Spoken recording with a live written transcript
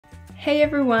Hey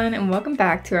everyone, and welcome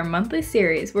back to our monthly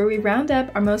series where we round up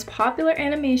our most popular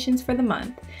animations for the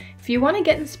month. If you want to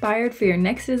get inspired for your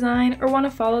next design or want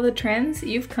to follow the trends,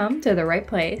 you've come to the right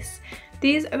place.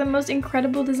 These are the most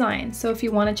incredible designs, so if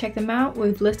you want to check them out,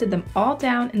 we've listed them all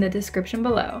down in the description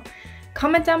below.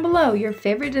 Comment down below your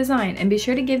favorite design and be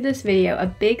sure to give this video a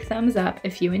big thumbs up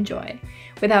if you enjoy.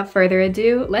 Without further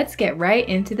ado, let's get right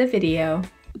into the video.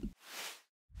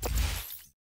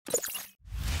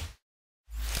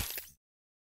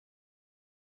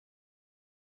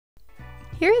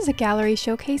 Here is a gallery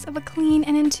showcase of a clean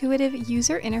and intuitive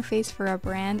user interface for a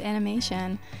brand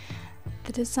animation.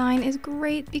 The design is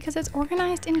great because it's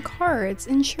organized in cards,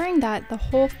 ensuring that the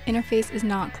whole interface is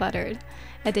not cluttered.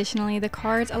 Additionally, the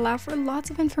cards allow for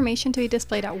lots of information to be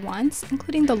displayed at once,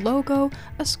 including the logo,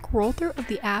 a scroll through of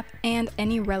the app, and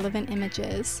any relevant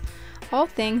images. All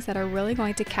things that are really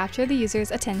going to capture the user's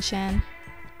attention.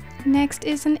 Next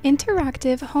is an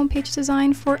interactive homepage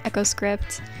design for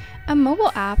EchoScript, a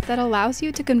mobile app that allows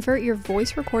you to convert your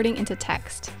voice recording into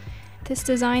text. This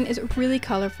design is really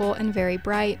colorful and very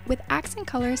bright, with accent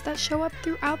colors that show up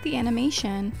throughout the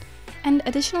animation. And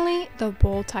additionally, the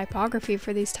bold typography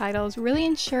for these titles really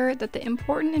ensure that the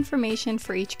important information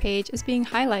for each page is being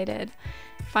highlighted.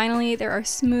 Finally, there are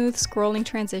smooth scrolling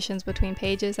transitions between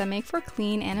pages that make for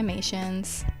clean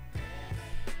animations.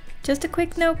 Just a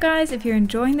quick note guys, if you're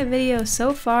enjoying the video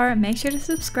so far, make sure to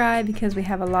subscribe because we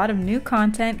have a lot of new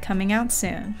content coming out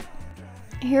soon.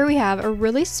 Here we have a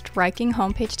really striking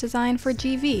homepage design for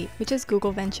GV, which is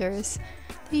Google Ventures.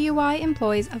 The UI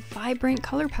employs a vibrant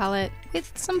color palette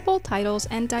with some bold titles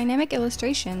and dynamic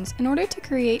illustrations in order to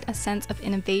create a sense of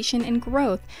innovation and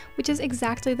growth, which is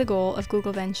exactly the goal of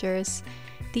Google Ventures.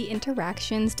 The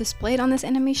interactions displayed on this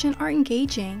animation are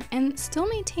engaging and still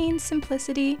maintain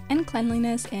simplicity and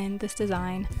cleanliness in this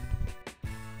design.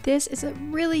 This is a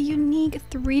really unique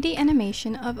 3D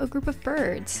animation of a group of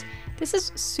birds. This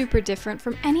is super different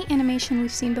from any animation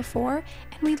we've seen before,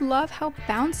 and we love how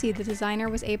bouncy the designer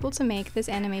was able to make this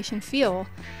animation feel.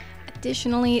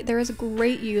 Additionally, there is a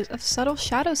great use of subtle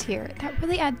shadows here that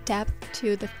really add depth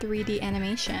to the 3D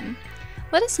animation.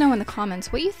 Let us know in the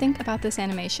comments what you think about this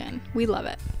animation. We love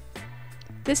it.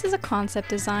 This is a concept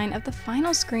design of the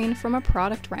final screen from a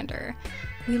product render.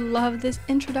 We love this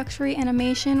introductory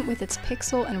animation with its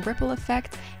pixel and ripple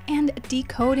effect and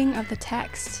decoding of the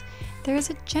text. There is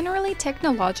a generally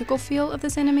technological feel of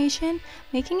this animation,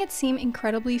 making it seem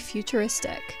incredibly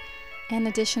futuristic. And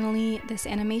additionally, this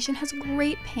animation has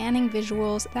great panning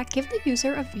visuals that give the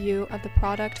user a view of the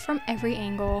product from every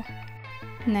angle.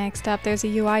 Next up, there's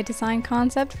a UI design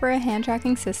concept for a hand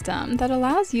tracking system that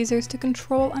allows users to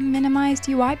control a minimized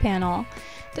UI panel.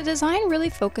 The design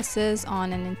really focuses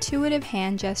on an intuitive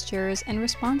hand gestures and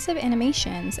responsive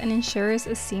animations and ensures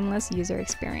a seamless user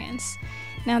experience.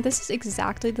 Now, this is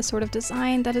exactly the sort of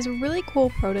design that is a really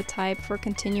cool prototype for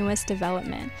continuous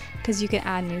development, because you can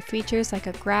add new features like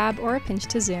a grab or a pinch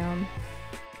to zoom.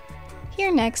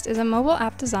 Here next is a mobile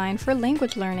app design for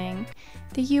language learning.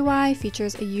 The UI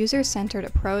features a user-centered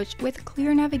approach with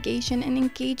clear navigation and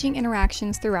engaging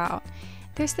interactions throughout.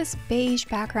 There's this beige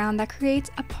background that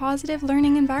creates a positive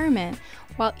learning environment,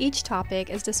 while each topic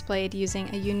is displayed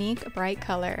using a unique bright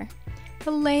color.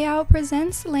 The layout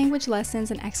presents language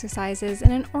lessons and exercises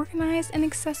in an organized and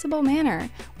accessible manner,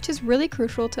 which is really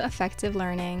crucial to effective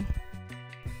learning.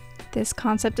 This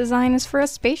concept design is for a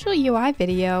Spatial UI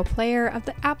video player of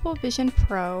the Apple Vision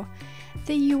Pro.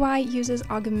 The UI uses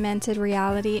augmented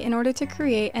reality in order to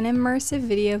create an immersive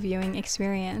video viewing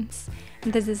experience.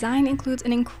 The design includes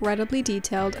an incredibly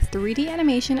detailed 3D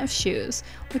animation of shoes,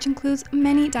 which includes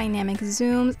many dynamic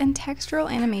zooms and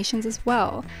textural animations as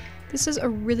well. This is a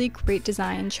really great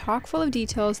design, chock full of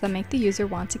details that make the user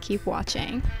want to keep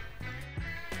watching.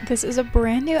 This is a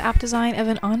brand new app design of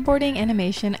an onboarding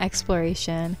animation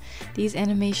exploration. These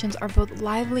animations are both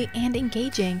lively and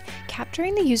engaging,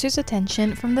 capturing the user's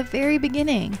attention from the very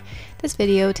beginning. This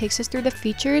video takes us through the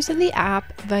features of the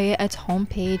app via its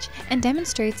homepage and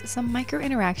demonstrates some micro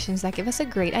interactions that give us a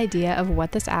great idea of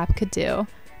what this app could do.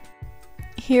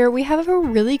 Here we have a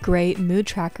really great mood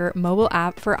tracker mobile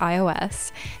app for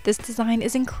iOS. This design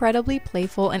is incredibly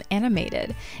playful and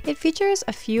animated. It features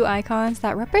a few icons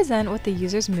that represent what the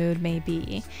user's mood may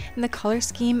be, and the color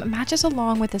scheme matches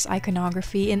along with this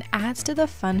iconography and adds to the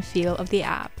fun feel of the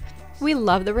app. We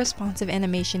love the responsive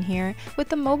animation here with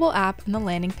the mobile app and the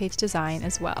landing page design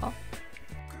as well.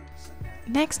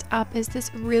 Next up is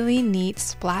this really neat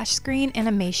splash screen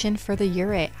animation for the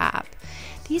Euray app.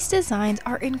 These designs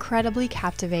are incredibly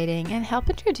captivating and help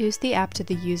introduce the app to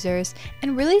the users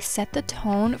and really set the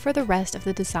tone for the rest of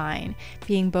the design,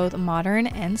 being both modern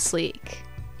and sleek.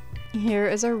 Here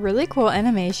is a really cool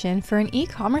animation for an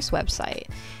e-commerce website.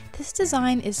 This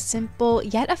design is simple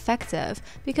yet effective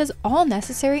because all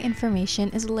necessary information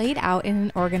is laid out in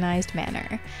an organized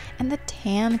manner, and the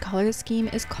tan color scheme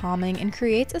is calming and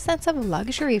creates a sense of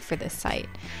luxury for this site.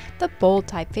 The bold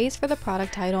typeface for the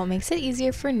product title makes it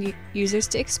easier for users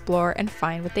to explore and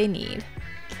find what they need.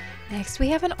 Next, we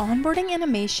have an onboarding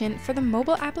animation for the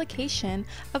mobile application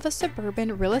of a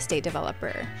suburban real estate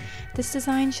developer. This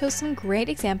design shows some great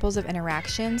examples of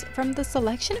interactions, from the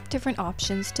selection of different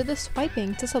options to the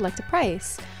swiping to select a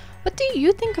price. What do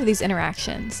you think of these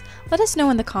interactions? Let us know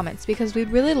in the comments because we'd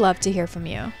really love to hear from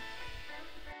you.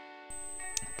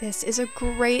 This is a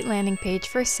great landing page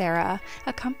for Serra,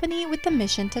 a company with the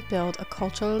mission to build a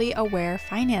culturally aware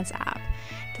finance app.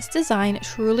 This design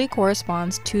truly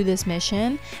corresponds to this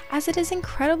mission, as it is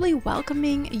incredibly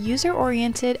welcoming,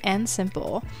 user-oriented, and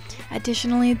simple.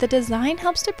 Additionally, the design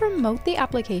helps to promote the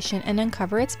application and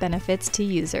uncover its benefits to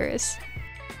users.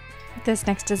 This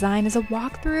next design is a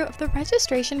walkthrough of the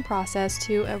registration process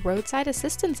to a roadside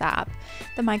assistance app.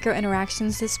 The micro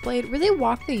interactions displayed really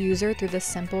walk the user through this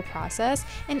simple process,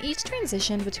 and each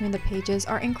transition between the pages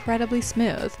are incredibly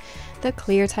smooth. The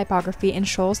clear typography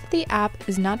ensures that the app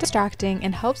is not distracting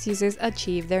and helps users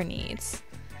achieve their needs.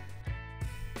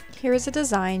 Here is a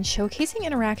design showcasing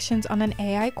interactions on an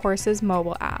AI courses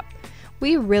mobile app.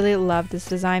 We really love this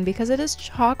design because it is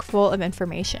chock full of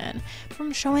information.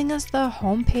 From showing us the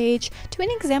home page to an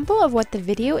example of what the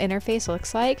video interface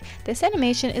looks like, this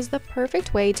animation is the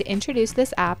perfect way to introduce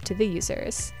this app to the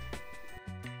users.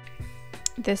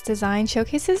 This design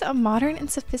showcases a modern and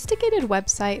sophisticated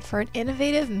website for an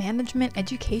innovative management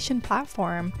education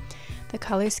platform. The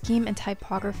color scheme and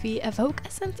typography evoke a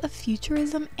sense of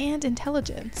futurism and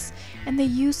intelligence, and the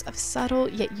use of subtle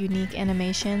yet unique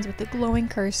animations with a glowing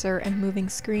cursor and moving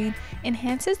screen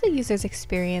enhances the user's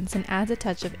experience and adds a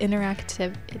touch of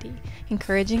interactivity,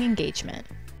 encouraging engagement.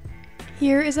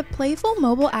 Here is a playful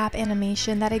mobile app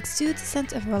animation that exudes a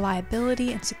sense of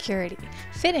reliability and security,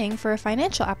 fitting for a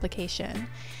financial application.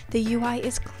 The UI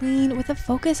is clean with a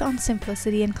focus on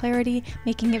simplicity and clarity,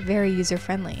 making it very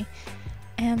user-friendly.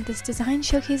 And this design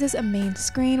showcases a main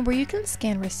screen where you can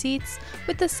scan receipts,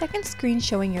 with the second screen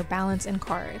showing your balance and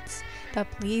cards. The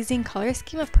pleasing color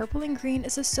scheme of purple and green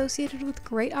is associated with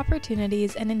great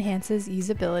opportunities and enhances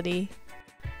usability.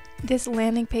 This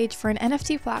landing page for an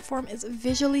NFT platform is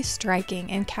visually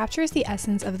striking and captures the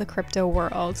essence of the crypto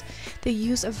world. The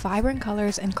use of vibrant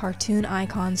colors and cartoon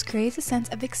icons creates a sense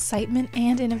of excitement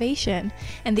and innovation,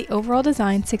 and the overall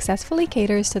design successfully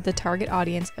caters to the target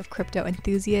audience of crypto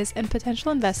enthusiasts and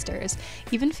potential investors,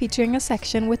 even featuring a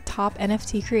section with top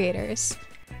NFT creators.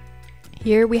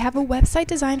 Here we have a website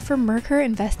designed for Mercor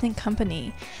Investment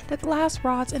Company. The glass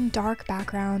rods and dark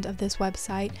background of this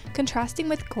website, contrasting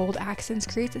with gold accents,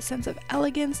 creates a sense of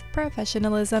elegance,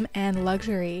 professionalism, and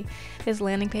luxury. This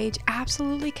landing page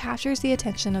absolutely captures the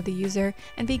attention of the user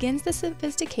and begins the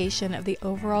sophistication of the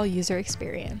overall user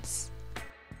experience.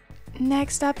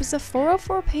 Next up is a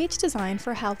 404-page design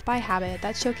for Health by Habit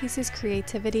that showcases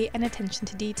creativity and attention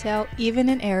to detail, even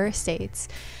in error states.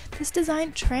 This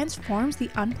design transforms the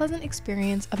unpleasant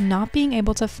experience of not being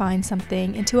able to find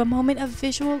something into a moment of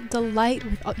visual delight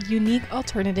with unique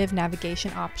alternative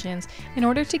navigation options in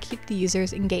order to keep the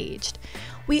users engaged.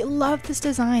 We love this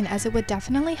design as it would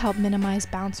definitely help minimize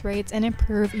bounce rates and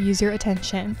improve user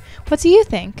attention. What do you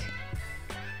think?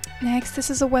 Next, this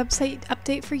is a website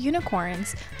update for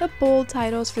unicorns. The bold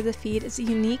titles for the feed is a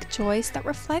unique choice that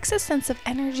reflects a sense of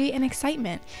energy and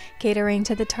excitement, catering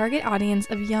to the target audience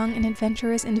of young and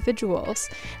adventurous individuals.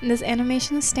 And this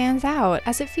animation stands out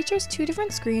as it features two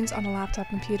different screens on a laptop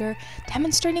computer,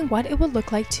 demonstrating what it would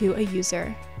look like to a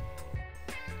user.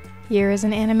 Here is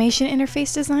an animation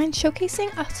interface design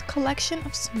showcasing a collection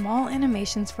of small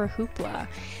animations for Hoopla.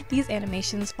 These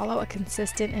animations follow a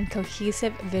consistent and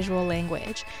cohesive visual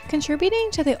language, contributing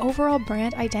to the overall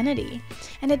brand identity.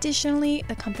 And additionally,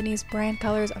 the company's brand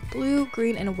colors of blue,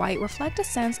 green, and white reflect a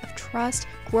sense of trust,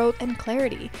 growth, and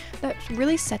clarity that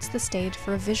really sets the stage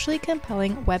for a visually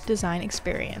compelling web design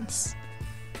experience.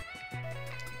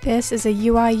 This is a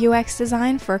UI UX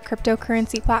design for a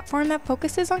cryptocurrency platform that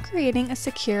focuses on creating a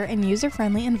secure and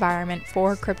user-friendly environment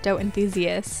for crypto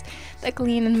enthusiasts. The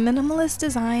clean and minimalist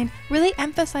design really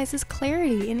emphasizes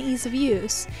clarity and ease of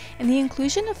use, and the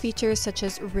inclusion of features such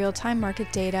as real-time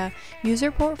market data,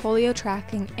 user portfolio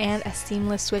tracking, and a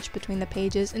seamless switch between the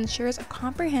pages ensures a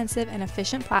comprehensive and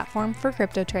efficient platform for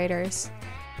crypto traders.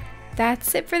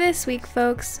 That's it for this week,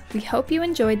 folks. We hope you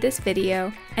enjoyed this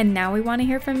video, and now we want to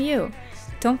hear from you.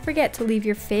 Don't forget to leave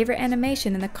your favorite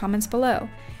animation in the comments below.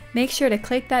 Make sure to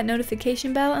click that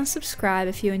notification bell and subscribe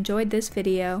if you enjoyed this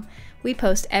video. We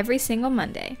post every single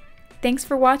Monday. Thanks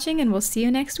for watching, and we'll see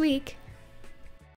you next week.